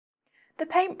The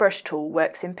paintbrush tool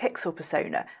works in pixel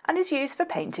persona and is used for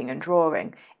painting and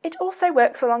drawing. It also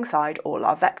works alongside all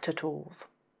our vector tools.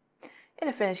 In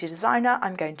Affinity Designer,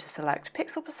 I'm going to select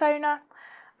pixel persona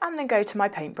and then go to my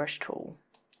paintbrush tool.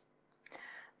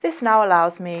 This now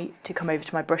allows me to come over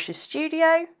to my brushes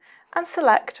studio and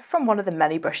select from one of the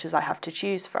many brushes I have to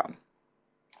choose from.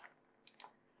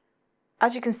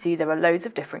 As you can see, there are loads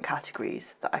of different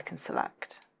categories that I can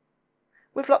select,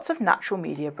 with lots of natural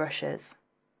media brushes.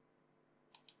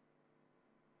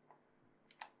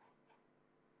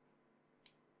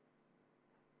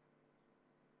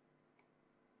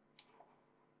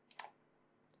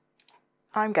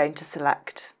 I'm going to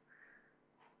select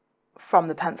from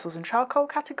the pencils and charcoal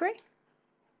category,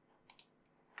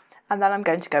 and then I'm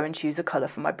going to go and choose a colour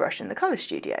for my brush in the colour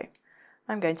studio.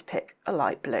 I'm going to pick a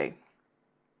light blue.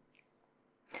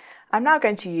 I'm now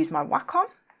going to use my whack on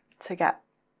to get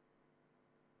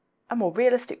a more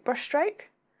realistic brush stroke,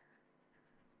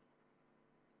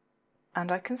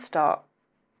 and I can start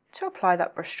to apply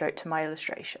that brush stroke to my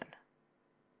illustration.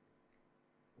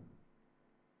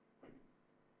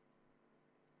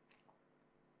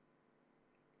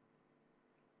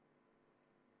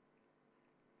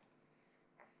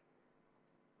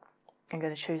 I'm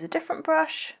going to choose a different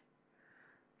brush.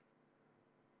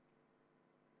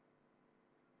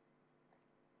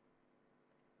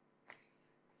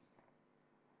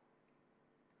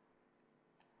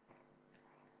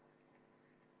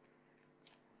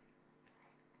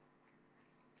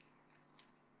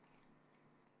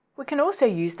 We can also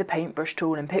use the paintbrush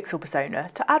tool in Pixel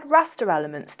Persona to add raster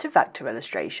elements to vector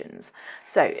illustrations.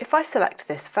 So if I select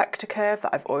this vector curve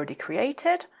that I've already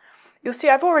created, you'll see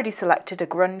I've already selected a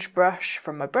grunge brush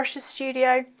from my brushes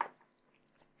studio,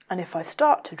 and if I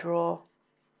start to draw,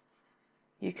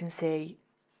 you can see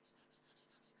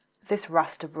this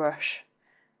raster brush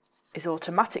is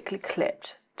automatically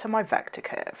clipped to my vector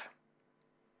curve.